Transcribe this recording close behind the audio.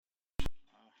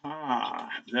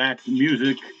That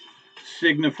music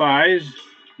signifies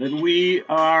that we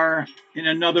are in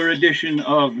another edition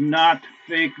of Not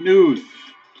Fake News,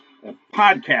 a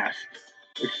podcast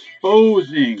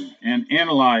exposing and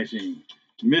analyzing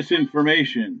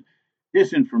misinformation,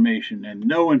 disinformation, and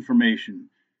no information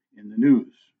in the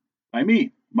news. By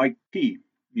me, Mike P.,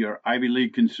 your Ivy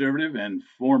League conservative and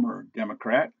former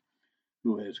Democrat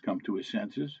who has come to his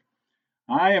senses.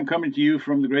 I am coming to you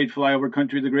from the great flyover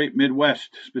country, the great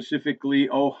Midwest, specifically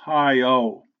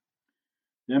Ohio.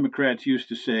 Democrats used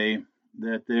to say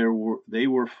that they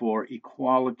were for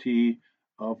equality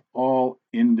of all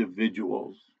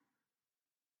individuals.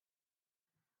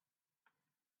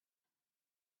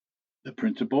 The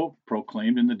principle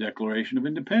proclaimed in the Declaration of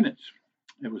Independence.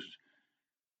 It was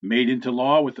made into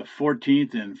law with the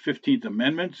 14th and 15th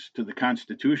Amendments to the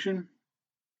Constitution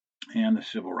and the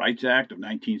Civil Rights Act of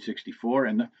 1964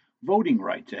 and the Voting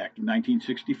Rights Act of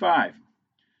 1965.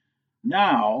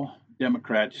 Now,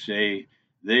 Democrats say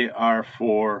they are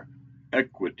for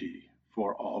equity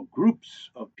for all groups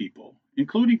of people,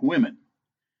 including women.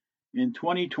 In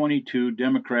 2022,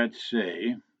 Democrats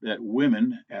say that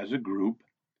women as a group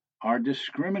are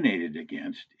discriminated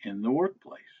against in the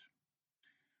workplace.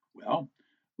 Well,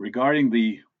 regarding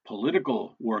the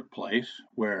political workplace,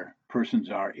 where persons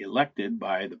are elected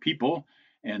by the people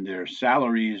and their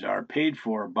salaries are paid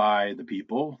for by the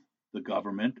people, the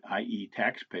government, i.e.,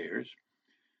 taxpayers,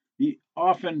 the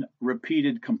often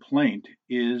repeated complaint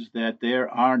is that there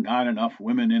are not enough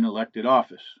women in elected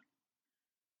office,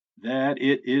 that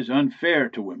it is unfair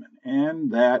to women,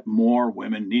 and that more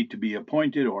women need to be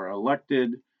appointed or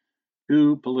elected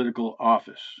to political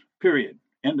office. Period.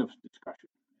 End of discussion.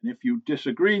 And if you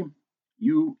disagree,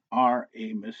 you are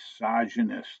a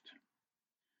misogynist.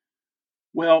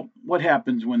 Well, what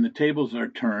happens when the tables are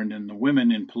turned and the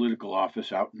women in political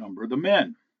office outnumber the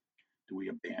men? Do we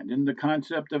abandon the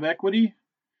concept of equity?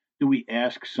 Do we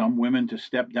ask some women to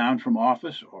step down from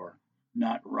office or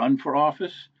not run for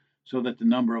office so that the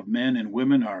number of men and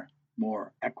women are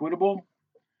more equitable?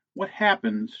 What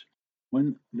happens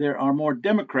when there are more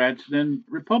Democrats than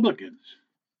Republicans?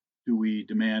 Do we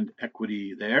demand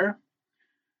equity there?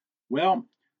 Well,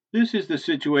 this is the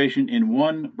situation in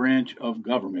one branch of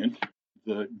government,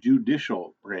 the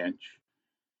judicial branch,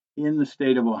 in the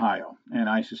state of Ohio, and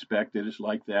I suspect it is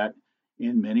like that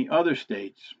in many other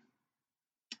states.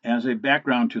 As a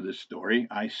background to this story,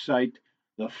 I cite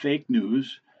the fake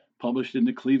news published in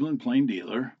the Cleveland Plain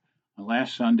Dealer on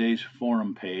last Sunday's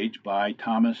forum page by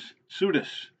Thomas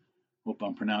Sudis. Hope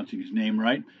I'm pronouncing his name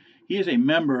right. He is a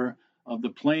member of the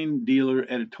Plain Dealer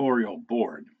editorial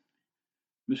board.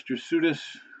 Mr. Sudis,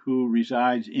 who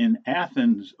resides in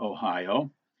Athens,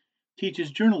 Ohio,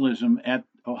 teaches journalism at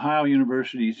Ohio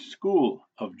University's School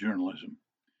of Journalism.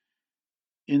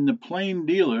 In the Plain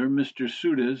Dealer, Mr.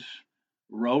 Sudis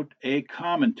wrote a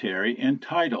commentary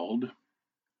entitled,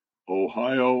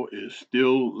 "Ohio is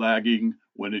Still Lagging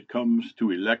When It Comes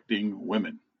to Electing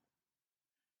Women."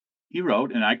 He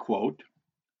wrote, and I quote,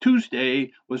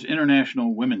 "Tuesday was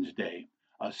International Women's Day,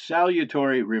 a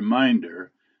salutary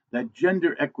reminder that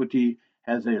gender equity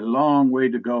has a long way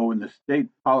to go in the state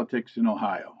politics in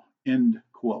Ohio." End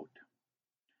quote.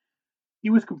 He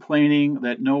was complaining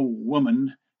that no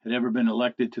woman had ever been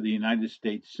elected to the United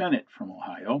States Senate from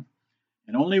Ohio,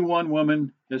 and only one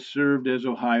woman has served as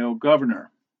Ohio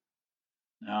governor.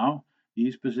 Now,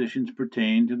 these positions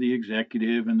pertain to the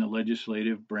executive and the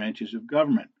legislative branches of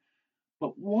government.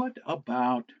 But what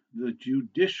about the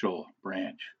judicial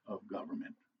branch of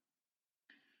government?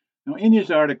 Now, in his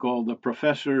article, the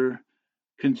professor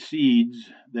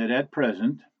concedes that at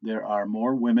present there are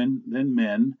more women than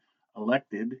men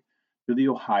elected to the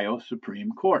Ohio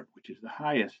Supreme Court, which is the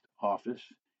highest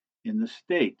office in the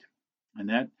state. And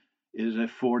that is a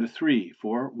 4-3,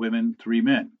 4 women, 3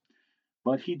 men.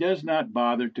 But he does not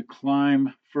bother to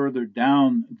climb further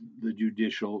down the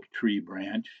judicial tree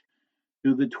branch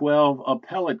to the 12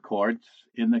 appellate courts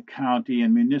in the county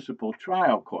and municipal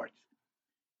trial courts.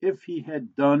 If he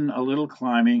had done a little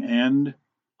climbing and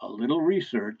a little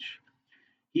research,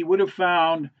 he would have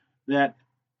found that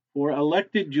for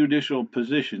elected judicial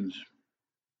positions,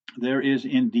 there is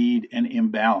indeed an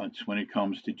imbalance when it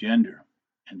comes to gender,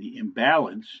 and the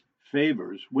imbalance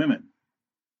favors women.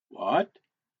 What?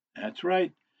 That's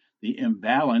right. The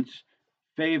imbalance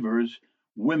favors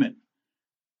women.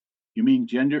 You mean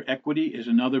gender equity is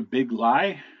another big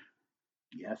lie?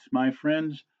 Yes, my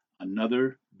friends,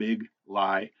 another big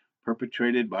lie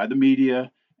perpetrated by the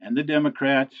media and the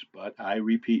Democrats, but I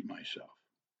repeat myself.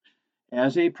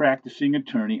 As a practicing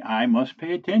attorney, I must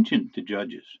pay attention to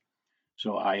judges,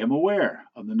 so I am aware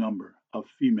of the number of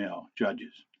female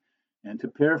judges. And to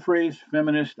paraphrase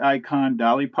feminist icon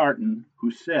Dolly Parton,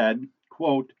 who said,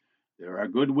 quote, "There are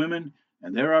good women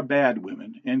and there are bad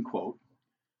women," end quote.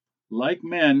 Like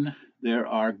men, there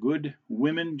are good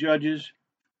women judges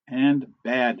and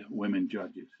bad women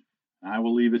judges. I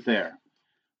will leave it there.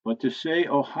 But to say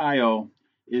Ohio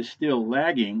is still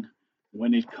lagging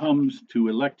when it comes to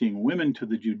electing women to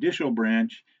the judicial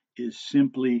branch is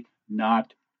simply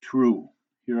not true.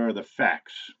 Here are the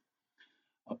facts.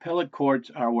 Appellate courts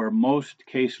are where most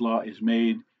case law is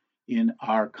made in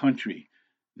our country.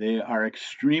 They are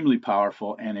extremely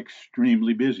powerful and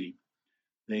extremely busy.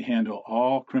 They handle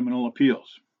all criminal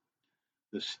appeals.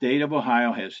 The state of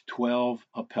Ohio has 12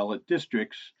 appellate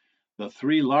districts. The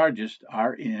three largest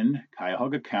are in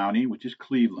Cuyahoga County, which is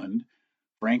Cleveland,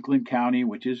 Franklin County,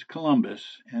 which is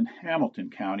Columbus, and Hamilton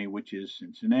County, which is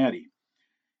Cincinnati.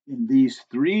 In these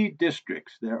three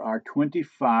districts, there are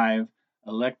 25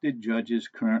 elected judges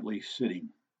currently sitting.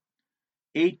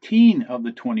 18 of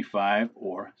the 25,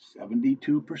 or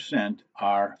 72%,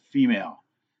 are female.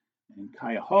 In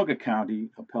Cuyahoga County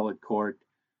Appellate Court,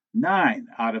 9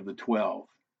 out of the 12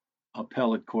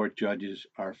 appellate court judges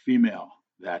are female.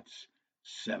 That's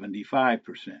 75%.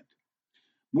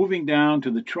 Moving down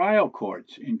to the trial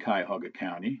courts in Cuyahoga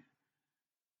County,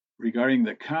 regarding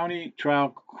the county trial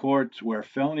courts where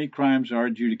felony crimes are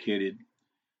adjudicated,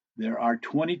 there are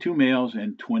 22 males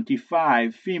and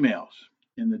 25 females.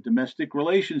 In the domestic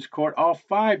relations court, all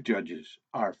 5 judges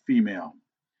are female.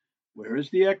 Where is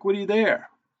the equity there?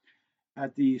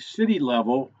 At the city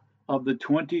level, of the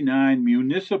 29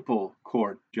 municipal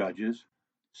court judges,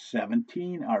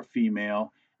 17 are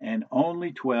female and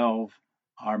only 12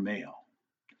 are male.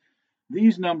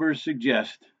 These numbers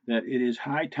suggest that it is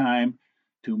high time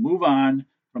to move on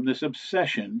from this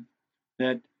obsession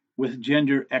with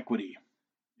gender equity.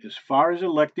 As far as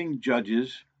electing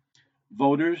judges,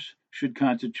 voters should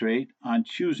concentrate on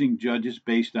choosing judges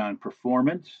based on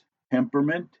performance,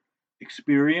 temperament,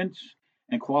 experience,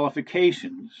 and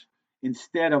qualifications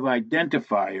instead of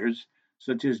identifiers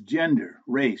such as gender,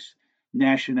 race,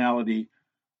 nationality,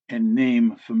 and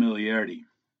name familiarity.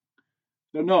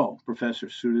 So, no, Professor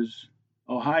Sudas,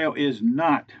 Ohio is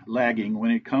not lagging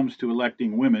when it comes to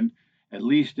electing women, at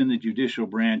least in the judicial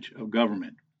branch of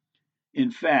government.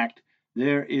 In fact,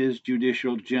 there is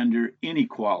judicial gender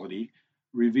inequality,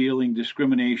 revealing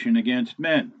discrimination against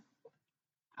men.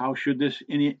 How should this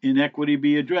inequity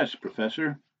be addressed,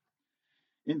 Professor?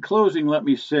 In closing, let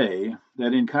me say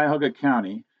that in Cuyahoga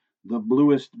County, the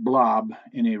bluest blob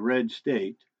in a red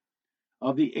state,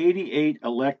 of the 88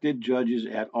 elected judges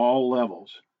at all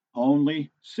levels, only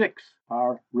 6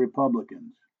 are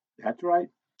Republicans. That's right.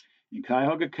 In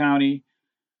Cuyahoga County,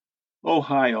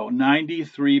 Ohio,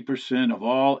 93% of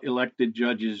all elected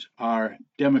judges are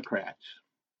Democrats.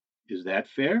 Is that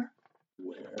fair?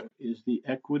 Where is the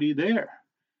equity there?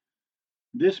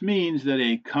 This means that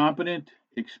a competent,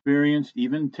 experienced,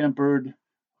 even tempered,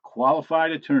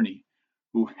 qualified attorney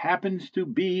who happens to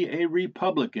be a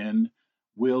Republican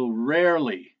will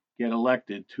rarely get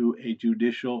elected to a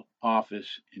judicial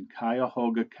office in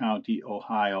Cuyahoga County,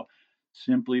 Ohio,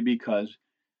 simply because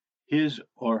his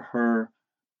or her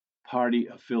party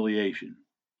affiliation.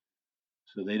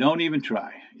 So they don't even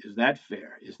try. Is that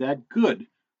fair? Is that good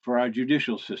for our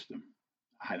judicial system?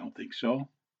 I don't think so.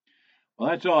 Well,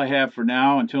 that's all I have for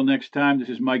now. Until next time, this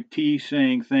is Mike T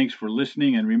saying thanks for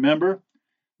listening. And remember,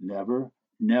 never,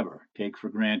 never take for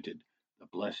granted the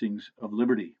blessings of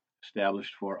liberty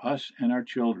established for us and our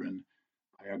children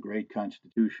by our great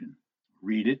Constitution.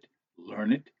 Read it,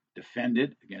 learn it, defend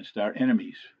it against our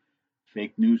enemies.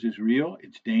 Fake news is real,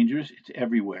 it's dangerous, it's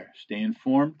everywhere. Stay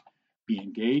informed, be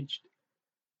engaged.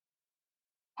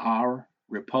 Our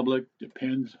republic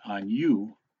depends on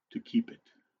you to keep it.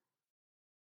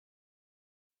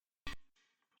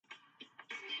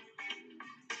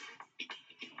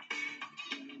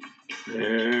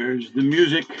 There's the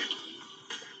music.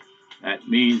 That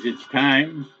means it's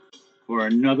time for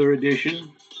another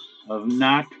edition of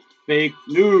Not Fake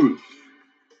News,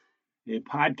 a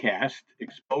podcast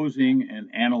exposing and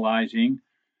analyzing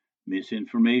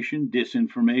misinformation,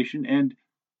 disinformation, and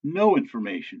no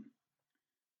information.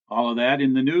 All of that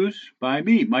in the news by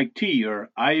me, Mike T., your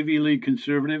Ivy League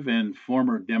conservative and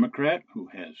former Democrat who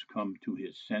has come to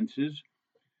his senses.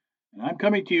 And I'm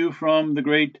coming to you from the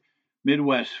great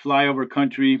Midwest flyover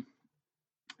country,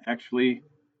 actually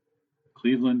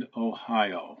Cleveland,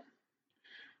 Ohio.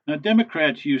 Now,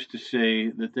 Democrats used to say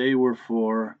that they were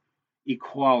for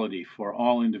equality for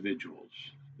all individuals,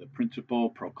 the principle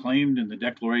proclaimed in the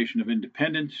Declaration of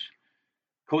Independence,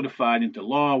 codified into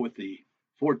law with the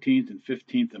 14th and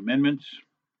 15th Amendments,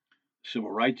 the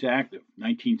Civil Rights Act of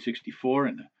 1964,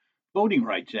 and the Voting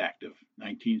Rights Act of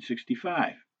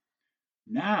 1965.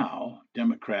 Now,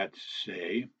 Democrats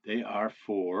say they are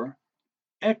for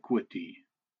equity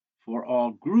for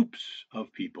all groups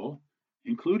of people,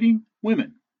 including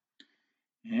women.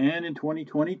 And in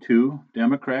 2022,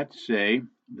 Democrats say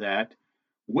that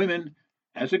women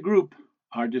as a group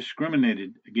are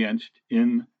discriminated against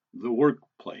in the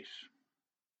workplace.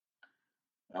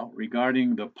 Well,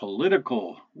 regarding the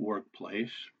political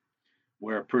workplace,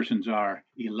 where persons are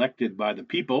elected by the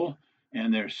people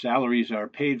and their salaries are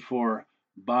paid for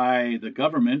by the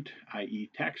government,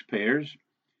 i.e., taxpayers,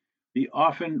 the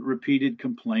often repeated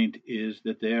complaint is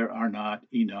that there are not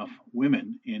enough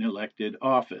women in elected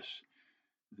office,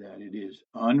 that it is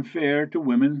unfair to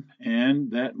women, and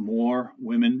that more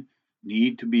women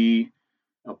need to be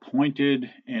appointed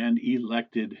and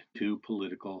elected to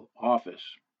political office.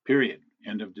 Period.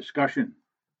 End of discussion.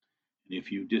 And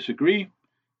if you disagree,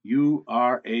 you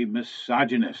are a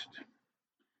misogynist.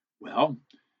 Well,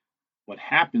 what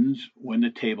happens when the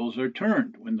tables are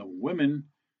turned, when the women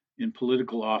in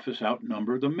political office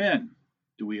outnumber the men?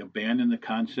 Do we abandon the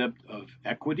concept of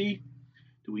equity?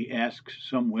 Do we ask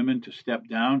some women to step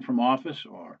down from office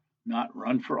or not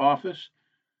run for office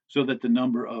so that the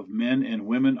number of men and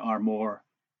women are more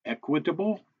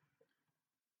equitable?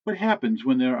 What happens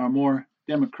when there are more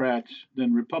Democrats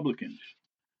than Republicans?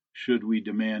 Should we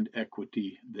demand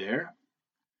equity there?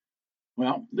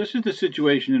 Well, this is the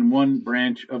situation in one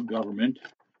branch of government,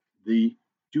 the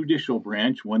judicial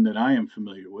branch, one that I am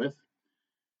familiar with.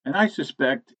 And I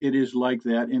suspect it is like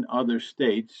that in other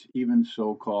states, even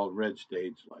so called red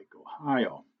states like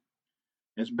Ohio.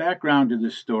 As background to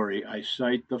this story, I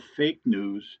cite the fake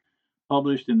news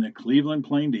published in the Cleveland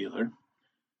Plain Dealer,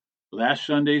 last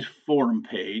Sunday's forum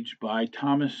page by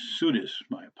Thomas Sudas.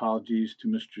 My apologies to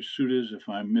Mr. Sudas if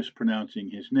I'm mispronouncing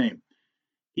his name.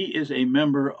 He is a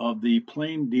member of the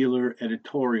Plain Dealer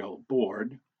editorial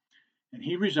board, and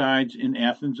he resides in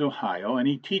Athens, Ohio, and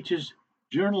he teaches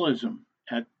journalism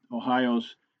at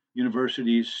Ohio's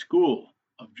University's School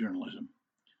of Journalism.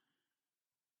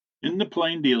 In the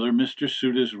Plain Dealer, Mr.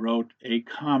 Sudas wrote a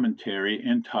commentary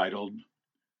entitled,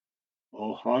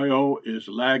 "Ohio is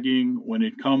lagging when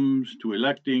it comes to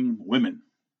electing women."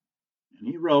 And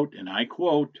he wrote, and I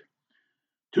quote,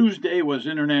 "Tuesday was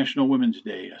International Women's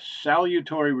Day, a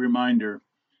salutary reminder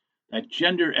that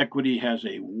gender equity has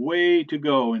a way to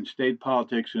go in state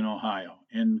politics in Ohio."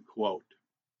 End quote.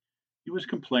 He was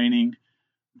complaining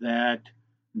that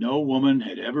no woman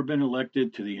had ever been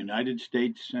elected to the United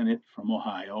States Senate from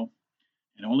Ohio,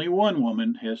 and only one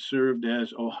woman has served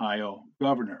as Ohio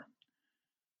governor.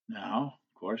 Now,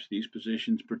 of course, these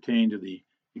positions pertain to the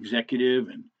executive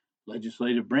and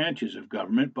legislative branches of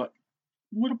government, but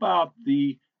what about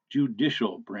the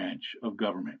judicial branch of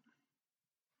government?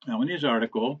 Now, in his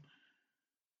article,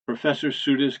 Professor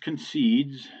Sudas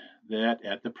concedes that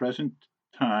at the present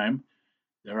time,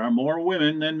 there are more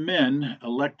women than men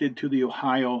elected to the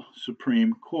Ohio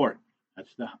Supreme Court.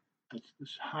 That's the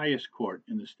highest court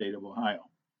in the state of Ohio.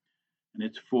 And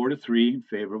it's 4-3 in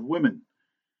favor of women.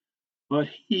 But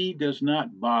he does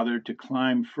not bother to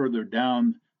climb further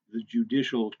down the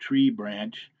judicial tree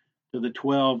branch to the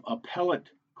 12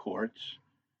 appellate courts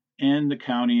and the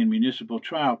county and municipal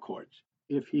trial courts.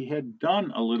 If he had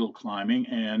done a little climbing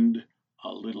and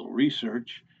a little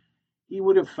research, he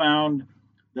would have found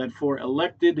that for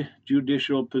elected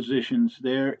judicial positions,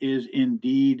 there is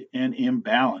indeed an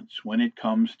imbalance when it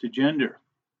comes to gender.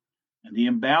 And the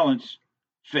imbalance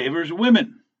favors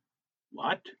women.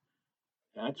 What?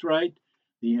 That's right.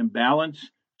 The imbalance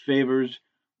favors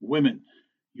women.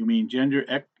 You mean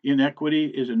gender inequity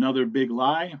is another big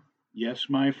lie? Yes,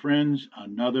 my friends,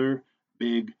 another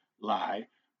big lie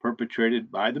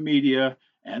perpetrated by the media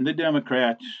and the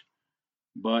Democrats.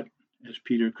 But as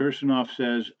Peter Kirsanoff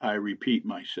says, I repeat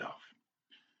myself.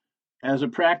 As a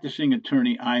practicing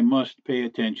attorney, I must pay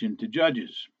attention to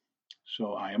judges.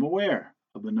 So I am aware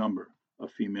of the number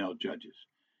of female judges.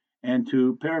 And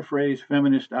to paraphrase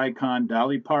feminist icon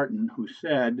Dolly Parton, who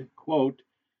said, quote,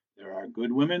 "There are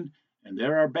good women and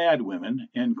there are bad women,"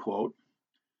 end quote.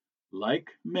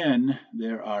 Like men,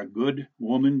 there are good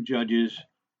woman judges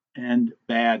and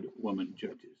bad woman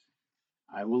judges.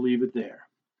 I will leave it there.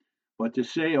 But to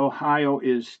say Ohio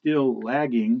is still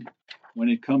lagging when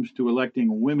it comes to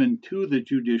electing women to the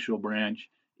judicial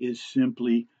branch is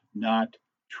simply not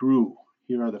true.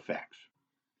 Here are the facts.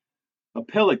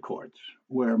 Appellate courts,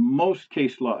 where most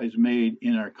case law is made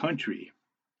in our country,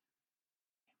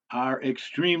 are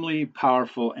extremely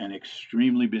powerful and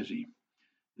extremely busy.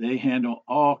 They handle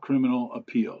all criminal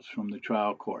appeals from the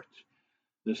trial courts.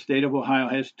 The state of Ohio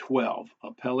has 12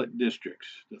 appellate districts.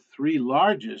 The three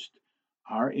largest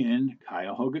are in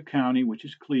Cuyahoga County, which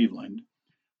is Cleveland,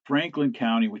 Franklin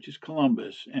County, which is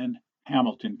Columbus, and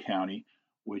Hamilton County,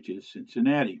 which is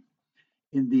Cincinnati.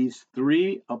 In these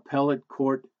three appellate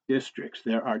court districts,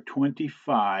 there are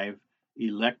 25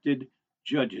 elected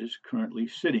judges currently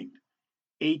sitting.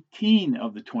 18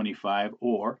 of the 25,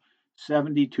 or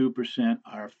 72%,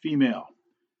 are female.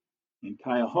 In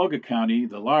Cuyahoga County,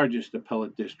 the largest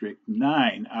appellate district,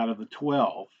 9 out of the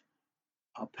 12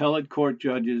 appellate court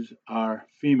judges are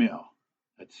female.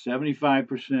 That's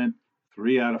 75%,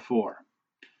 3 out of 4.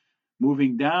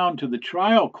 Moving down to the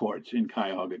trial courts in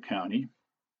Cuyahoga County,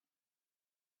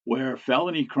 where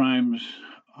felony crimes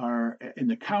are in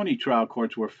the county trial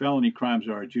courts where felony crimes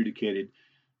are adjudicated,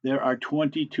 there are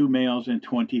 22 males and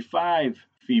 25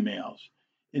 females.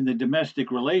 In the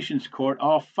domestic relations court,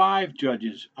 all 5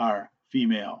 judges are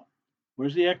female.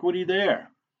 Where's the equity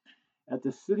there? At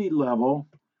the city level,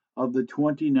 of the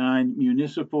 29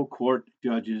 municipal court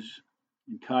judges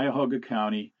in Cuyahoga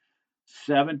County,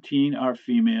 17 are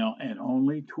female and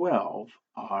only 12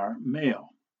 are male.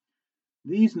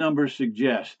 These numbers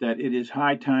suggest that it is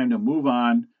high time to move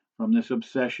on from this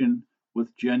obsession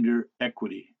with gender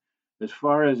equity. As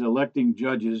far as electing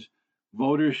judges,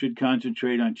 voters should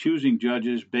concentrate on choosing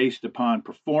judges based upon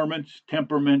performance,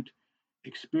 temperament,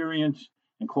 experience,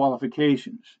 and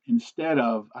qualifications instead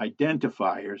of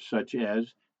identifiers such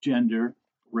as gender,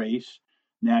 race,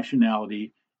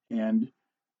 nationality, and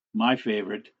my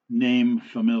favorite, name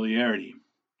familiarity.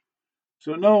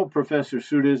 So, no, Professor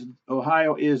Sudas,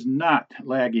 Ohio is not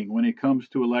lagging when it comes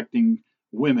to electing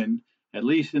women, at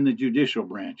least in the judicial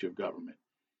branch of government.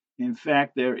 In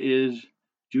fact, there is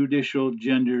judicial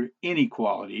gender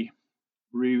inequality,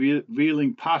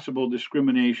 revealing possible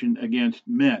discrimination against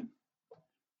men.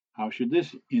 How should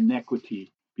this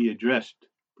inequity be addressed,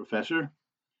 Professor?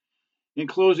 In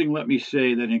closing, let me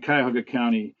say that in Cuyahoga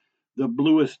County, the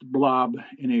bluest blob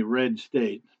in a red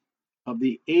state, of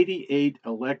the 88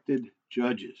 elected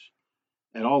judges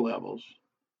at all levels,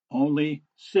 only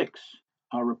 6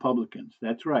 are Republicans.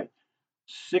 That's right,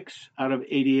 6 out of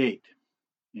 88.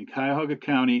 In Cuyahoga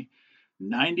County,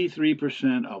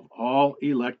 93% of all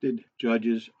elected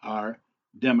judges are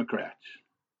Democrats.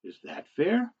 Is that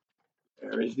fair?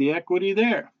 Where is the equity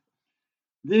there?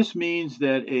 This means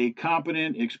that a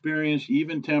competent, experienced,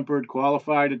 even tempered,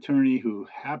 qualified attorney who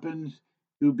happens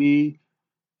to be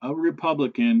a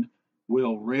Republican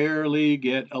will rarely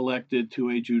get elected to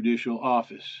a judicial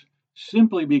office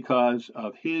simply because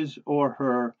of his or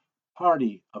her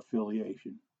party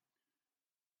affiliation.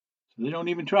 So they don't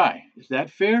even try. Is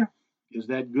that fair? Is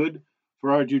that good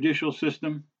for our judicial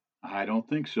system? I don't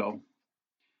think so.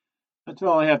 That's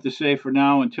all I have to say for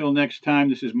now. Until next time,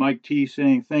 this is Mike T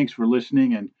saying thanks for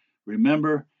listening. And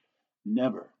remember,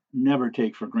 never, never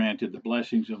take for granted the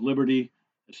blessings of liberty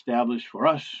established for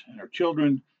us and our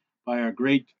children by our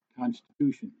great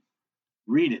Constitution.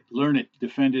 Read it, learn it,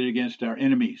 defend it against our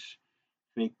enemies.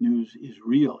 Fake news is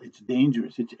real, it's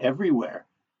dangerous, it's everywhere.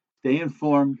 Stay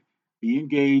informed, be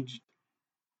engaged,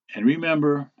 and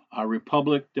remember, our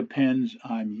republic depends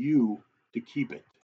on you to keep it.